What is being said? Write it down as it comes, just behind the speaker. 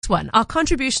one. Our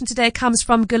contribution today comes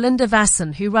from Gerlinde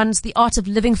Vassen, who runs the Art of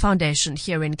Living Foundation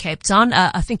here in Cape Town.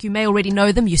 I think you may already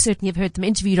know them. You certainly have heard them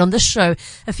interviewed on this show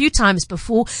a few times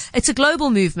before. It's a global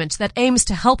movement that aims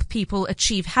to help people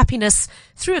achieve happiness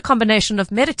through a combination of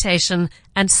meditation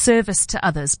and service to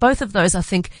others. Both of those, I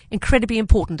think, incredibly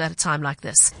important at a time like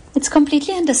this. It's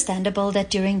completely understandable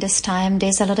that during this time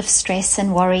there's a lot of stress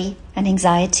and worry and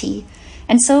anxiety.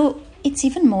 And so it's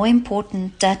even more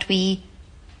important that we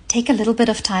take a little bit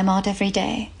of time out every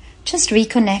day. Just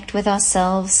reconnect with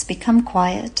ourselves, become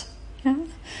quiet. Yeah?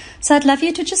 So I'd love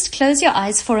you to just close your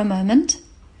eyes for a moment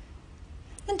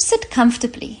and sit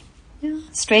comfortably. Yeah?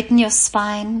 Straighten your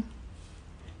spine.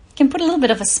 You can put a little bit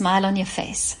of a smile on your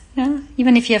face. Yeah?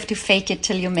 Even if you have to fake it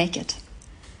till you make it.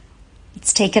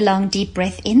 Let's take a long deep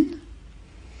breath in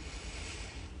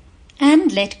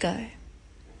and let go.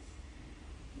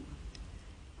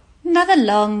 Another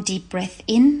long deep breath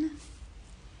in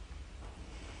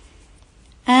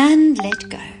and let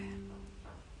go.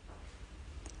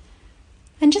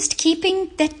 And just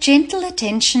keeping that gentle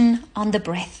attention on the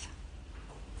breath.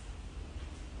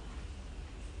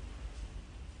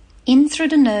 In through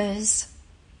the nose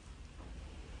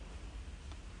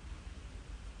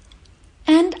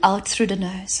and out through the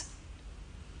nose.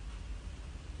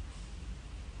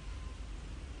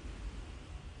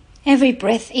 Every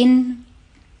breath in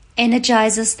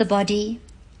energizes the body.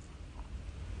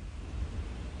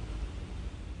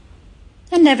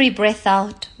 And every breath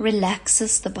out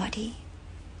relaxes the body.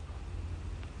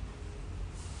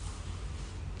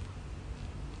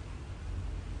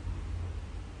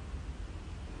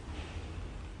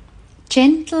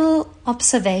 Gentle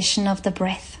observation of the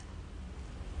breath.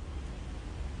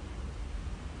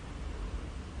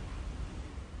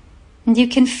 And you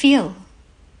can feel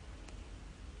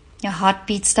your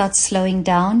heartbeat starts slowing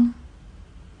down.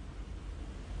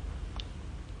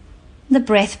 The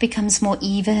breath becomes more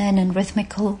even and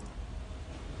rhythmical.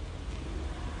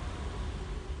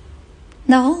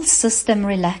 The whole system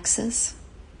relaxes.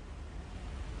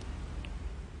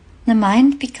 The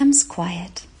mind becomes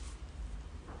quiet.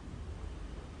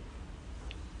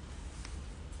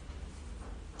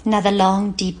 Another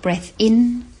long deep breath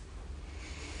in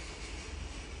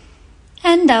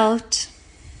and out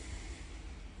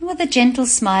with a gentle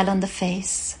smile on the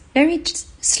face, very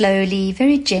slowly,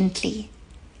 very gently.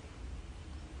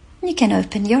 You can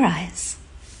open your eyes.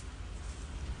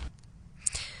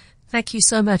 Thank you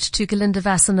so much to Gerlinde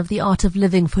Vassen of the Art of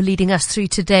Living for leading us through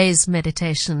today's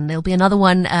meditation. There'll be another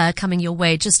one coming your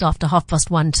way just after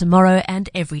 1:30 tomorrow and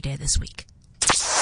every day this week.